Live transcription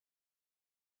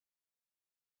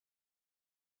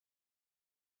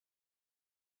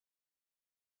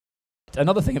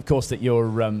Another thing, of course, that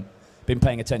you've been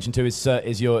paying attention to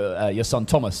is your son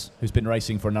Thomas, who's been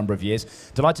racing for a number of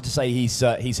years. Delighted to say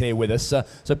he's here with us.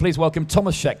 So please welcome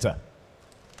Tomas Scheckter.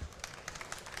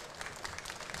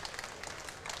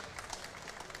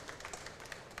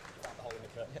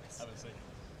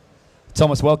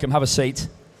 Thomas, welcome. Have a seat.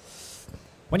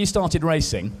 When you started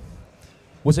racing,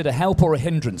 was it a help or a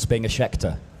hindrance being a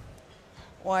Scheckter?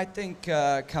 Well, I think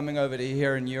coming over to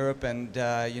here in Europe and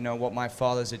you know what my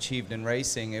father's achieved in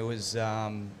racing, it was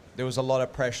there was a lot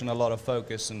of pressure and a lot of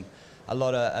focus and a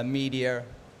lot of media,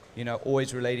 you know,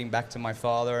 always relating back to my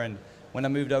father. And when I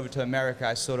moved over to America,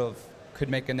 I sort of could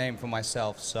make a name for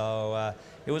myself. So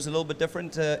it was a little bit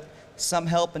different. Some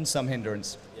help and some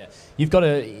hindrance. Yeah. You've got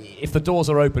to, if the doors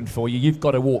are opened for you, you've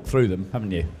got to walk through them,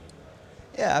 haven't you?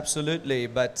 Yeah, absolutely.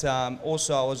 But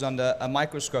also I was under a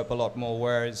microscope a lot more,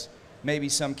 whereas maybe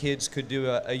some kids could do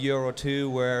a year or two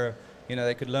where, you know,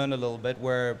 they could learn a little bit,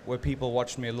 where people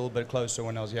watched me a little bit closer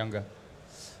when I was younger.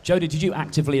 Jody, did you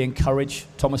actively encourage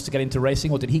Thomas to get into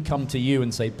racing, or did he come to you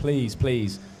and say, please,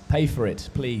 please, pay for it,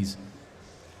 please?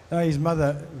 His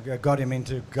mother got him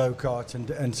into go-karts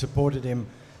and supported him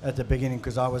at the beginning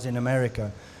because I was in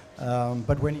America.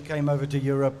 But when he came over to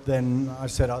Europe, then I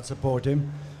said I'd support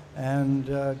him, and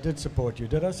did support you.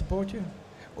 Did I support you?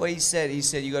 Well, he said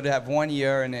you got to have 1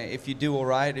 year, and if you do all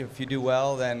right, if you do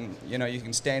well, then you know you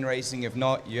can stay in racing. If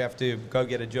not, you have to go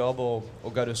get a job or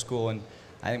go to school. And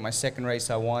I think my second race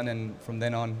I won, and from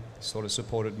then on, sort of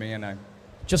supported me. And I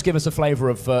just give us a flavour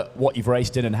of what you've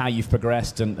raced in and how you've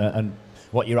progressed and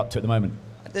what you're up to at the moment.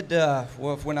 I did,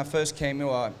 well, when I first came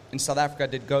here, in South Africa I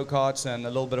did go-karts and a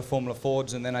little bit of Formula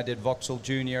Fords, and then I did Vauxhall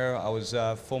Junior. I was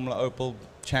Formula Opel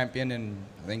champion in,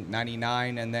 I think,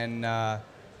 99, and then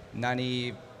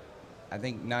 90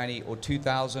 or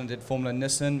 2000 did Formula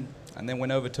Nissan, and then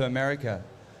went over to America.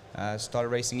 Started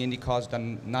racing Indy cars,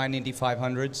 done 9 Indy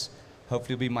 500s.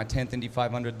 Hopefully it'll be my 10th Indy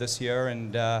 500 this year,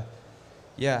 and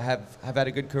yeah, have had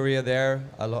a good career there,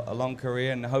 a long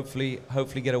career, and hopefully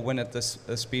get a win at this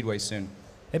speedway soon.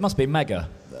 It must be mega,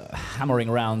 hammering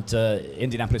around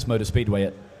Indianapolis Motor Speedway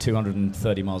at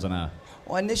 230 miles an hour.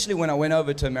 Well, initially when I went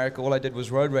over to America, all I did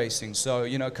was road racing. So,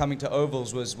 you know, coming to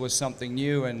ovals was something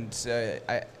new. And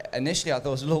initially I thought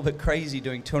it was a little bit crazy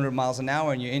doing 200 miles an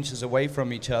hour and you're inches away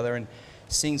from each other and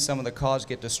seeing some of the cars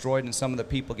get destroyed and some of the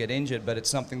people get injured. But it's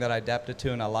something that I adapted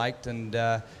to and I liked, and,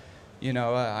 you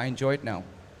know, I enjoy it now.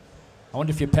 I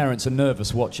wonder if your parents are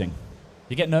nervous watching.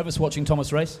 You get nervous watching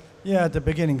Thomas race? Yeah, at the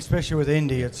beginning, especially with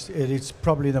Indy, it's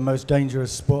probably the most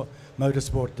dangerous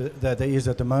motorsport that there is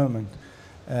at the moment.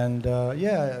 And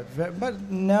yeah, but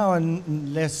now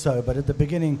and less so, but at the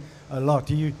beginning a lot.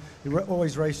 You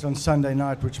always raced on Sunday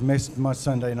night, which messed my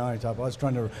Sunday night up. I was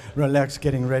trying to relax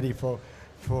getting ready for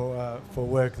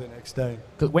work the next day.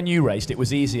 Because when you raced, it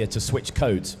was easier to switch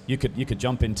codes. You could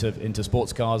jump into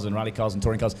sports cars and rally cars and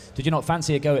touring cars. Did you not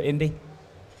fancy a go at Indy?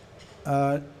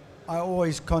 I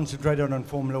always concentrated on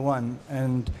Formula One,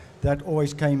 and that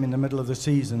always came in the middle of the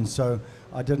season, so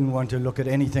I didn't want to look at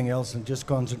anything else and just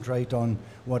concentrate on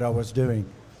what I was doing.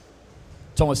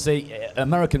 Thomas, the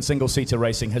American single-seater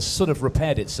racing has sort of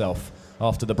repaired itself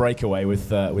after the breakaway with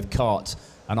kart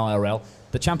and IRL.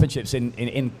 The championship's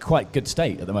in quite good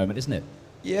state at the moment, isn't it?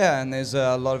 Yeah, and there's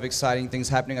a lot of exciting things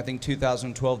happening. I think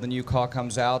 2012 the new car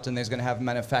comes out, and there's going to have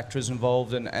manufacturers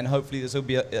involved, and hopefully this will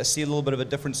be I see a little bit of a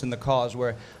difference in the cars,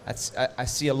 where I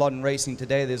see a lot in racing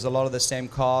today. There's a lot of the same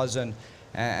cars, and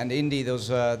Indy, those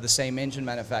the same engine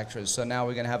manufacturers. So now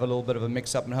we're going to have a little bit of a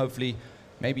mix-up, and hopefully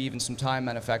maybe even some tire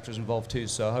manufacturers involved too.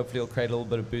 So hopefully it'll create a little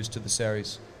bit of boost to the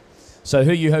series. So who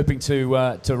are you hoping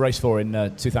to race for in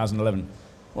 2011?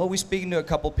 Well, we're speaking to a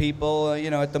couple people.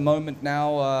 You know, at the moment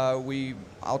now,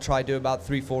 I'll try to do about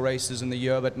 3-4 races in the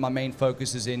year, but my main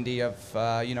focus is Indy.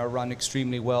 I've you know, run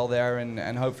extremely well there,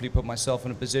 and hopefully put myself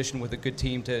in a position with a good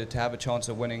team to have a chance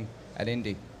of winning at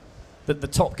Indy. The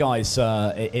top guys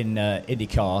in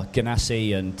IndyCar,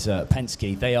 Ganassi and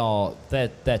Penske,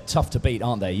 they're tough to beat,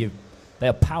 aren't they? They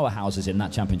are powerhouses in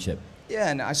that championship. Yeah,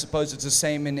 and I suppose it's the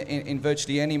same in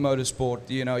virtually any motorsport.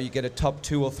 You know, you get a top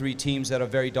 2 or 3 teams that are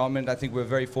very dominant. I think we're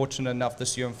very fortunate enough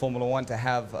this year in Formula One to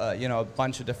have you know, a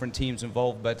bunch of different teams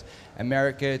involved. But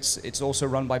America, it's also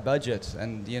run by budget,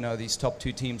 and you know, these top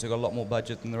 2 teams have got a lot more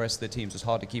budget than the rest of the teams. It's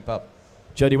hard to keep up.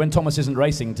 Jody, when Thomas isn't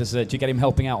racing, do you get him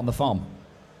helping out on the farm?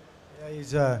 Yeah,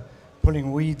 he's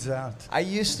pulling weeds out. I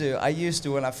used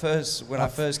to when I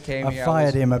first came here. I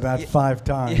fired him about 5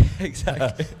 times. Yeah,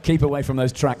 exactly. Keep away from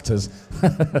those tractors.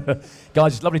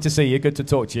 Guys, it's lovely to see you. Good to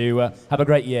talk to you. Have a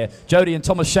great year. Jody and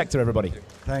Tomas Scheckter, everybody.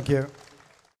 Thank you.